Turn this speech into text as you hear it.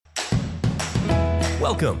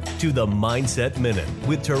Welcome to the Mindset Minute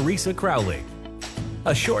with Teresa Crowley.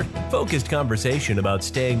 A short, focused conversation about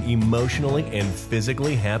staying emotionally and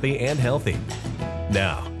physically happy and healthy.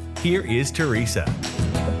 Now, here is Teresa.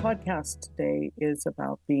 The podcast today is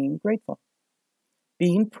about being grateful,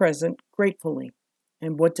 being present gratefully.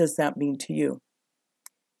 And what does that mean to you?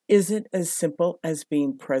 Is it as simple as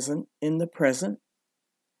being present in the present?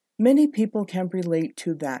 Many people can relate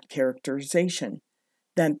to that characterization,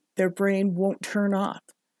 that their brain won't turn off,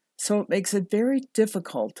 so it makes it very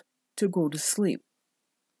difficult to go to sleep.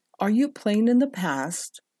 Are you playing in the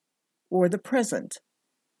past or the present?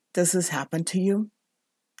 Does this happen to you?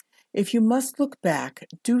 If you must look back,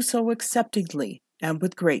 do so acceptingly and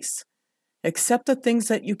with grace. Accept the things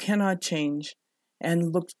that you cannot change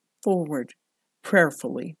and look forward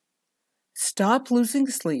prayerfully. Stop losing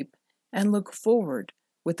sleep and look forward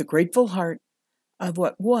with a grateful heart of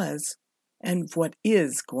what was and what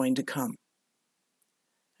is going to come.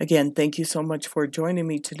 Again, thank you so much for joining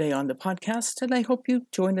me today on the podcast, and I hope you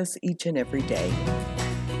join us each and every day.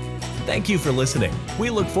 Thank you for listening. We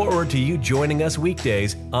look forward to you joining us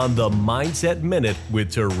weekdays on the Mindset Minute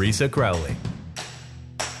with Teresa Crowley.